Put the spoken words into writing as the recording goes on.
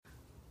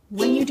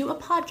When you do a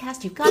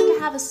podcast, you've got to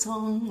have a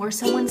song where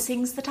someone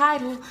sings the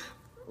title.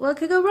 What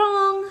could go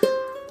wrong?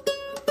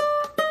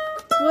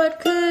 What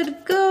could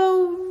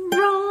go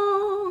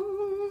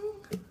wrong?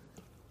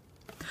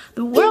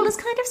 The world is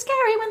kind of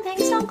scary when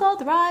things don't go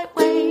the right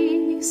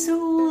way. So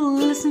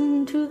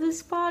listen to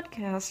this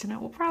podcast and it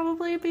will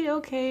probably be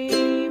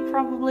okay.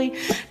 Probably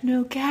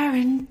no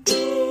guarantees.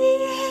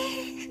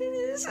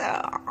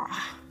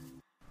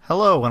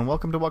 Hello and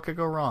welcome to What Could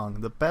Go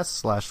Wrong, the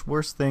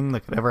best/worst thing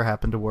that could ever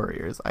happen to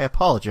Warriors. I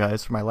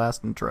apologize for my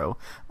last intro.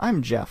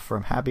 I'm Jeff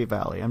from Happy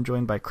Valley. I'm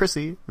joined by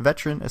Chrissy,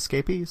 veteran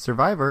escapee,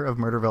 survivor of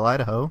Murderville,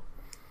 Idaho.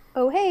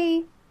 Oh,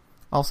 hey.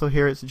 Also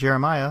here is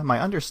Jeremiah, my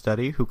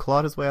understudy, who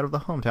clawed his way out of the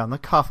hometown, the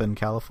Coffin,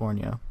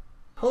 California.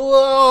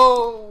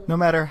 Hello! No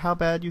matter how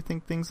bad you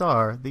think things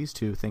are, these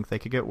two think they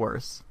could get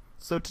worse.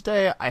 So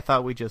today, I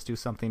thought we'd just do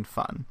something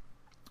fun.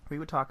 We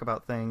would talk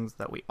about things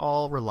that we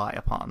all rely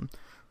upon.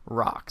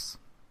 Rocks.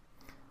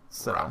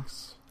 So,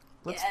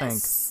 let's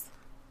think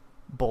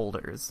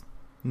boulders.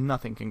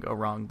 Nothing can go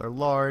wrong. They're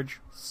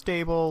large,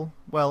 stable,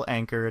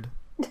 well-anchored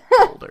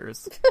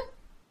boulders.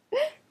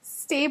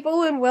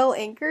 Stable and well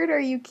anchored? Are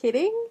you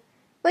kidding?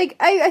 Like,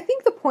 I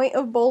think the point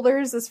of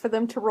boulders is for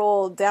them to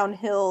roll down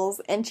hills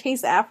and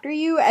chase after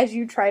you as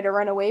you try to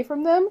run away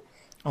from them.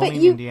 Only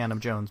in Indiana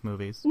Jones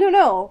movies.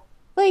 No.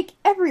 Like,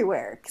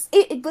 everywhere. 'Cause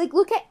like,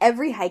 look at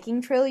every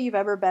hiking trail you've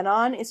ever been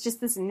on. It's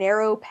just this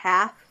narrow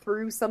path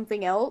through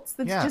something else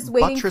that's just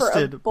waiting for a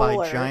buttressed boulder.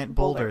 by giant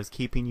boulders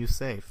keeping you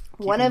safe.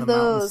 One keeping of the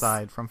those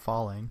mountainside from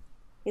falling.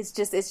 It's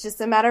just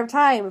a matter of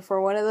time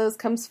before one of those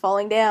comes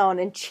falling down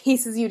and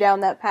chases you down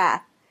that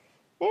path.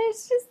 And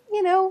it's just,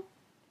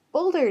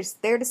 boulders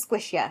there to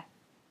squish you.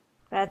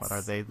 That's What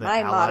are they, the my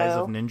allies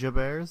motto. of ninja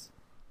bears?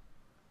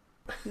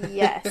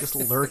 Yes. Just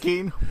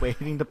lurking,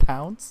 waiting to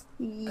pounce?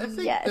 I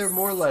think yes. they're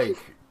more like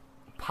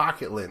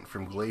pocket lint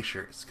from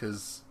glaciers,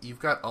 because you've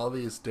got all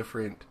these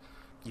different,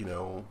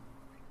 what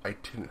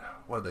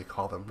do they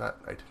call them? Not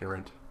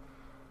itinerant.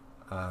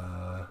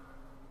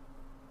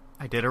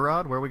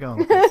 Iditarod? Where are we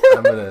going?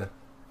 I'm gonna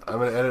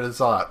edit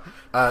this out.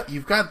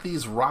 You've got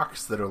these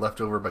rocks that are left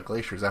over by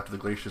glaciers after the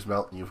glaciers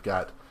melt, and you've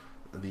got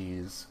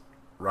these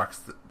rocks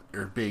that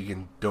are big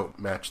and don't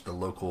match the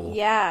local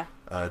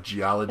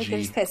geology,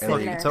 Like they're just and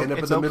they kinda end up in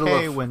it's the middle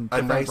okay of when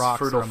a different nice rocks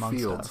fertile are amongst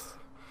field. us.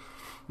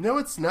 No,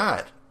 it's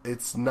not.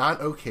 It's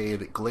not okay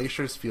that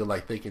glaciers feel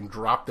like they can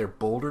drop their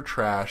boulder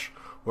trash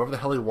wherever the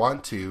hell they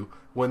want to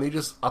when they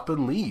just up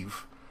and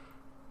leave.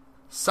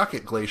 Suck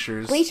it,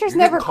 glaciers. Glaciers You're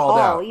never getting called call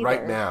out either.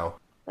 right now.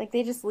 Like,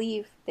 they just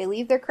leave. They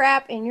leave their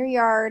crap in your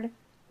yard.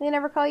 They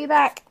never call you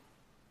back.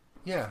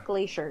 Yeah,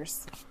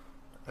 Glaciers.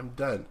 I'm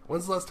done.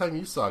 When's the last time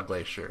you saw a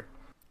glacier?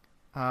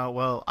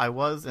 Well, I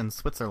was in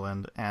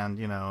Switzerland, and,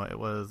 it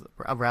was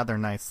a rather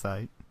nice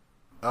sight.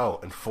 Oh,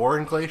 and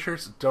foreign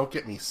glaciers? Don't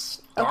get me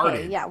started.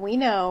 Okay, yeah, we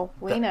know.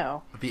 We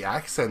know. The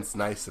accent's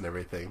nice and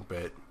everything,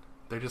 but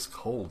they're just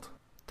cold.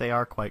 They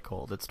are quite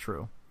cold, it's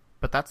true.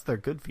 But that's their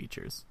good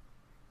features.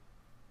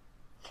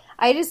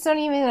 I just don't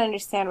even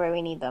understand why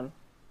we need them.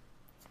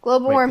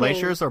 Global Wait, warming.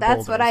 glaciers or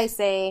That's what boulders? I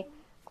say.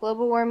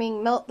 Global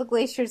warming, melt the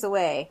glaciers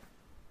away.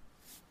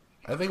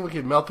 I think we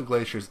can melt the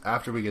glaciers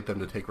after we get them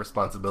to take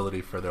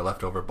responsibility for their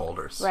leftover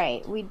boulders.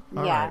 Right. All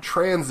Yeah. right.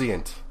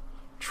 Transient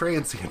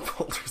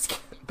boulders.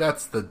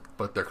 That's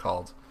what they're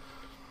called.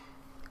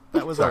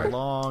 That was Sorry. a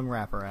long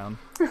wraparound.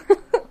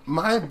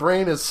 My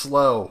brain is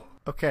slow.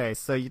 Okay,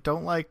 so you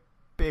don't like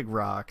big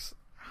rocks.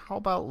 How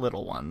about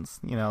little ones?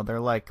 They're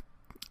like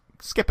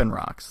skipping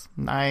rocks.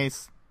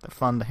 Nice. They're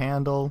fun to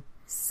handle.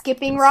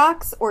 Skipping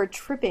rocks or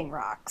tripping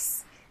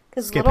rocks?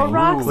 Because Skipping. little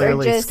rocks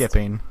Clearly are just...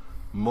 skipping.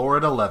 More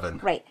at 11.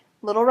 Right.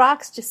 Little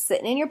rocks just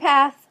sitting in your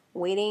path,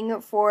 waiting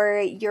for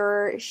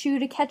your shoe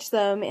to catch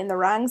them in the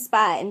wrong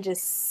spot and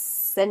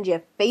just send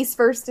you face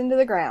first into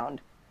the ground.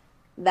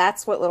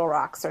 That's what little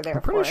rocks are there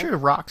I'm for. pretty sure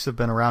rocks have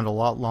been around a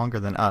lot longer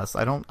than us.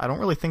 I don't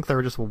really think they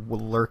were just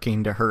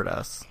lurking to hurt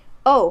us.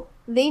 Oh,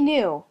 they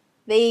knew.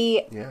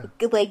 Yeah.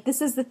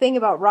 This is the thing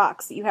about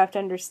rocks that you have to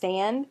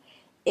understand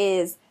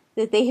is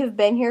that they have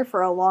been here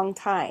for a long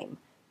time,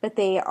 but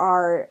they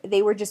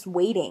were just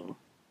waiting.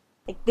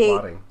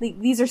 Plotting.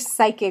 These are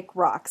psychic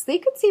rocks. They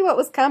could see what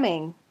was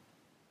coming.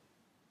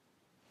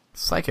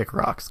 Psychic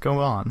rocks, go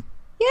on.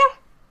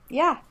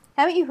 Yeah.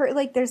 Haven't you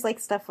heard, there's,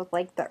 stuff with,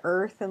 the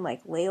earth and,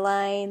 ley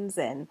lines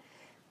and,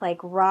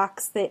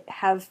 rocks that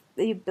have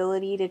the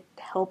ability to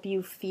help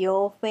you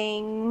feel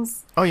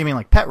things? Oh, you mean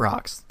like pet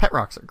rocks? Pet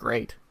rocks are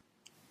great.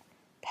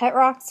 Pet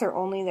rocks are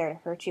only there to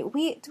hurt you.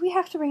 Do we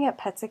have to bring up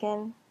pets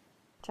again,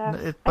 Jeff?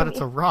 It's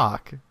a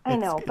rock. I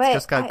know, it's but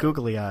just got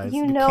googly eyes.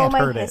 you You know can't my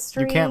hurt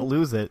history. it. You can't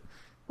lose it.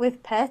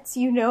 With pets,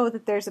 you know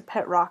that there's a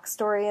pet rock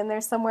story in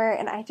there somewhere,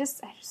 and I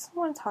just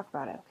want to talk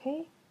about it,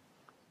 okay?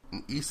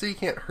 You say you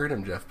can't hurt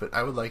him, Jeff, but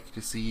I would like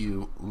to see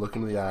you look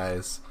into the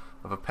eyes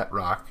of a pet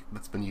rock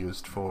that's been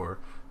used for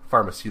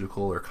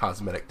pharmaceutical or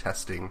cosmetic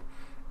testing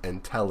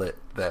and tell it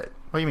that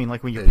What do you mean,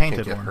 like when you it can't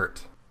painted get one?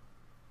 hurt.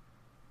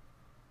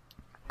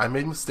 I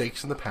made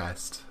mistakes in the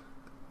past,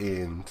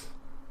 and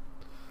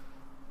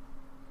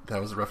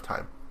that was a rough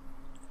time.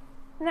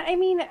 And I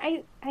mean,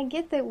 I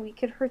get that we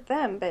could hurt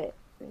them, but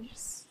they're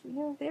just,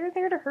 they're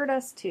there to hurt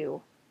us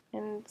too.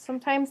 And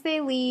sometimes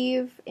they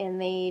leave, and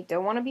they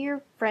don't want to be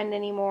your friend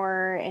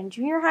anymore, and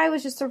junior high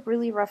was just a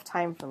really rough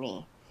time for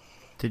me.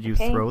 Did you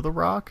throw the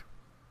rock?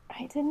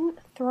 I didn't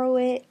throw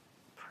it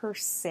per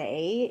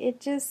se. It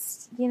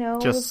just,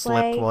 Just was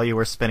slipped while you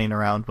were spinning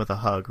around with a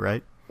hug,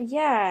 right?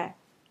 Yeah.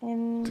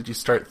 And did you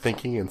start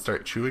thinking and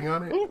start chewing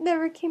on it? It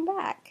never came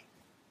back.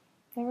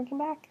 Never came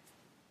back.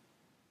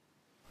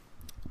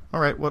 All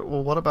right.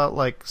 What about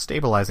like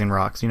stabilizing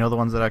rocks? The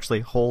ones that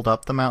actually hold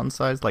up the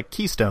mountainsides, like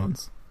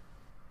keystones.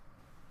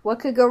 What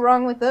could go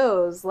wrong with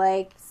those?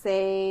 Like,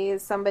 say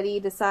somebody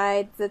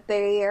decides that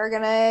they are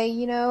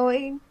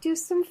gonna, do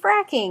some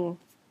fracking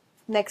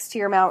next to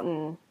your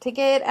mountain to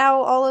get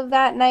out all of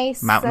that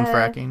nice mountain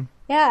fracking.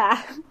 Yeah,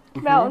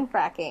 mountain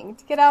fracking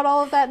to get out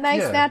all of that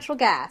nice natural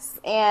gas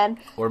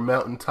or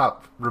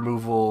mountaintop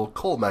removal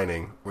coal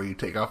mining, where you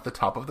take off the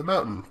top of the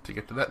mountain to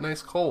get to that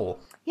nice coal.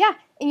 Yeah,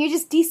 and you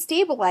just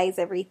destabilize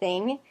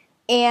everything,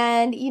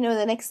 and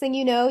the next thing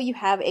you know, you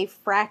have a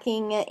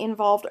fracking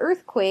involved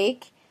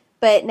earthquake.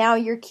 But now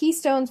your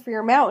keystones for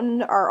your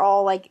mountain are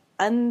all,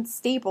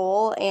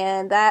 unstable,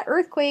 and that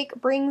earthquake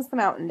brings the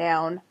mountain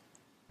down.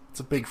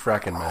 It's a big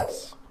frackin'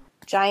 mess.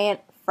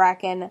 Giant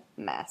frackin'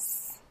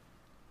 mess.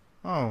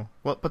 Oh,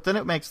 well, but then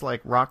it makes,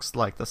 rocks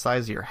the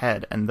size of your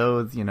head, and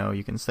those,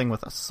 you can sing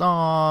with a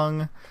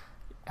song,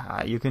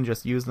 you can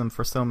just use them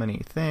for so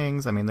many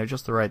things. I mean, they're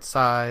just the right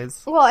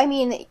size. Well, I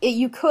mean,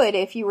 you could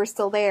if you were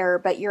still there,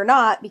 but you're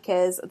not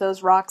because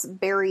those rocks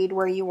buried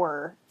where you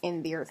were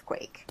in the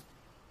earthquake.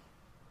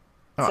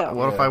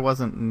 What if I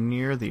wasn't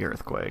near the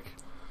earthquake?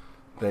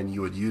 Then you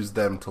would use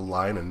them to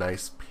line a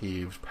nice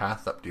paved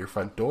path up to your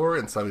front door,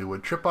 and somebody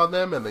would trip on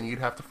them, and then you'd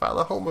have to file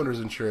a homeowner's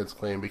insurance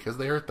claim because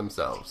they hurt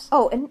themselves.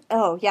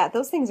 Yeah,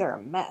 those things are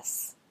a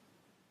mess.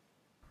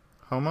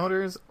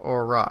 Homeowners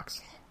or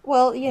rocks?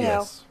 Well,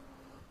 Yes.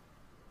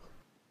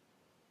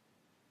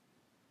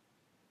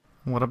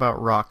 What about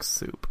rock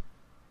soup?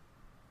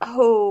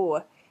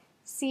 Oh,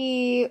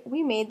 see,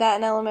 we made that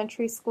in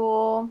elementary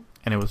school.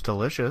 And it was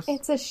delicious.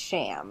 It's a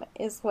sham,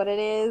 is what it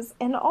is.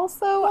 And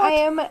also, I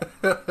am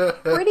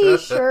pretty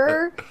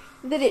sure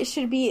that it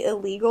should be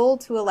illegal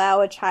to allow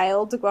a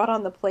child to go out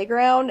on the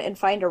playground and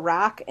find a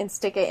rock and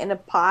stick it in a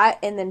pot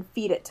and then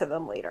feed it to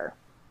them later.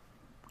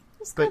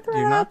 Just but throw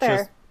that out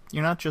there.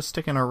 You're not just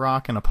sticking a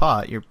rock in a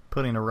pot. You're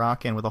putting a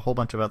rock in with a whole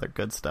bunch of other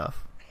good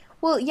stuff.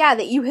 Well, yeah,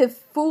 that you have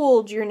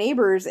fooled your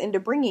neighbors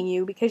into bringing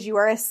you because you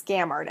are a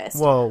scam artist.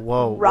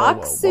 Whoa.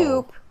 Rock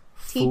soup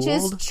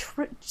Fooled?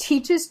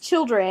 teaches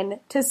children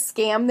to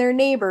scam their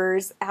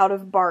neighbors out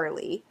of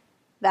barley.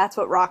 That's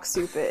what rock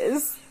soup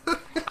is.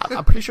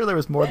 I'm pretty sure there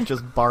was more than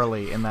just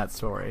barley in that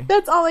story.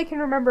 That's all I can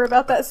remember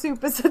about that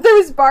soup is that there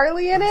was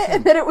barley in it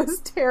and that it was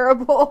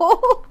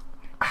terrible.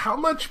 How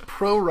much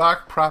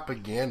pro-rock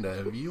propaganda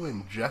have you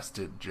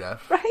ingested,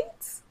 Jeff? Right?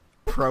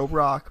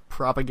 Pro-rock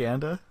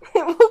propaganda?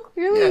 Well,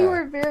 clearly you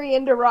were very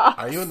into rock.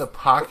 Are you in the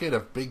pocket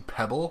of Big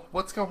Pebble?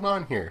 What's going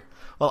on here?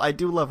 Well, I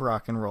do love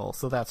rock and roll,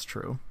 so that's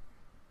true.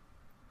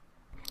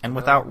 And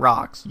without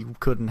rocks, you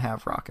couldn't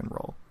have rock and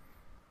roll.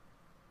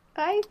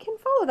 I can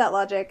follow that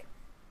logic.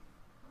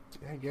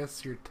 I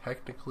guess you're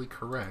technically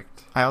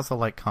correct. I also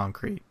like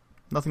concrete.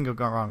 Nothing could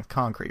go wrong with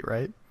concrete,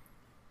 right?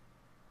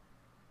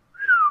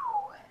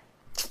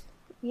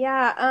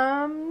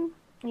 Yeah,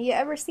 you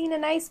ever seen a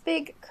nice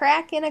big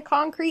crack in a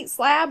concrete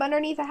slab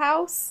underneath a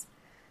house?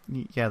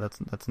 Yeah,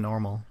 that's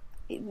normal.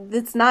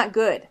 That's not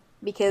good.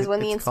 Because when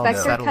the It's called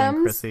inspector settling,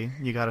 comes... Chrissy.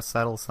 You gotta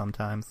settle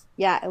sometimes.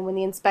 Yeah, and when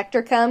the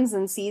inspector comes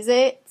and sees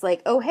it, it's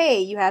like, oh hey,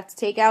 you have to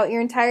take out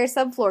your entire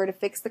subfloor to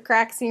fix the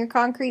cracks in your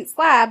concrete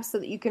slab so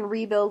that you can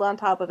rebuild on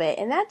top of it.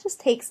 And that just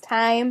takes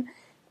time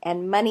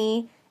and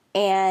money,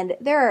 and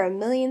there are a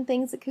million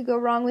things that could go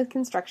wrong with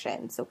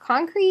construction. So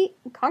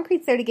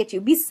concrete's there to get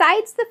you.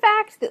 Besides the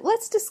fact that,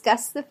 let's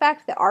discuss the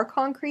fact that our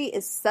concrete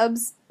is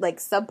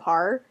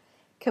subpar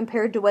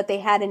compared to what they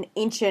had in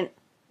ancient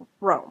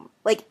Rome.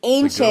 Like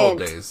ancient the good old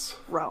days.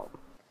 Rome.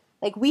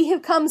 Like, we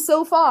have come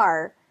so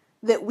far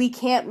that we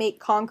can't make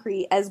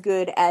concrete as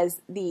good as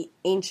the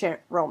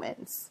ancient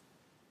Romans.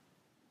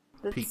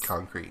 Peak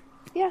concrete.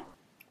 Yeah.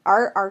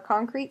 Our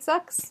concrete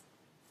sucks.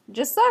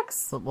 Just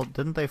sucks. Well,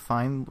 didn't they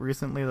find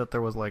recently that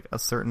there was a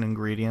certain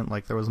ingredient,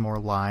 there was more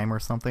lime or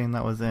something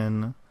that was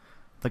in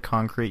the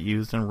concrete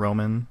used in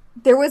Roman?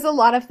 There was a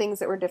lot of things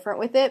that were different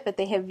with it, but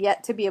they have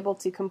yet to be able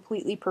to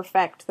completely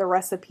perfect the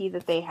recipe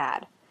that they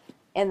had.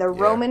 And the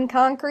Roman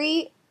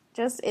concrete,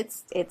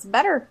 it's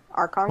better.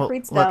 Our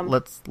concrete's dumb.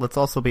 Let's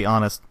also be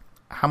honest.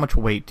 How much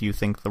weight do you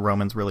think the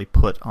Romans really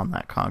put on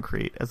that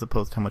concrete, as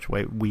opposed to how much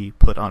weight we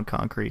put on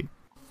concrete?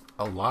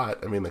 A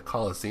lot. I mean, the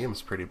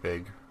Colosseum's pretty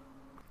big.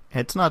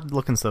 It's not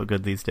looking so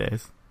good these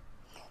days.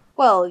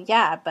 Well,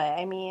 yeah, but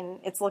I mean,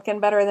 it's looking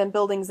better than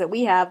buildings that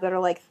we have that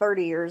are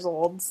 30 years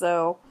old,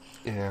 so...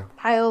 Yeah.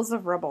 Piles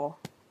of rubble.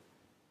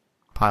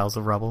 Piles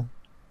of rubble?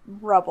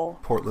 Rubble.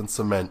 Portland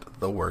cement,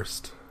 the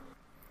worst.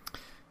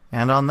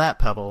 And on that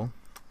pebble,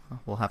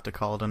 we'll have to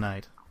call it a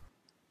night.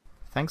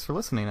 Thanks for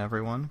listening,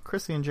 everyone.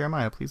 Chrissy and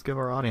Jeremiah, please give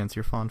our audience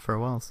your fond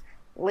farewells.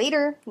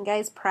 Later. You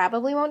guys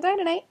probably won't die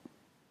tonight.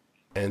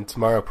 And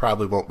tomorrow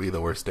probably won't be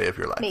the worst day of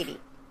your life. Maybe.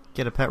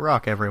 Get a pet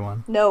rock,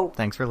 everyone. No.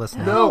 Thanks for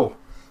listening. No!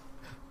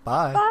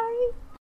 Bye. Bye.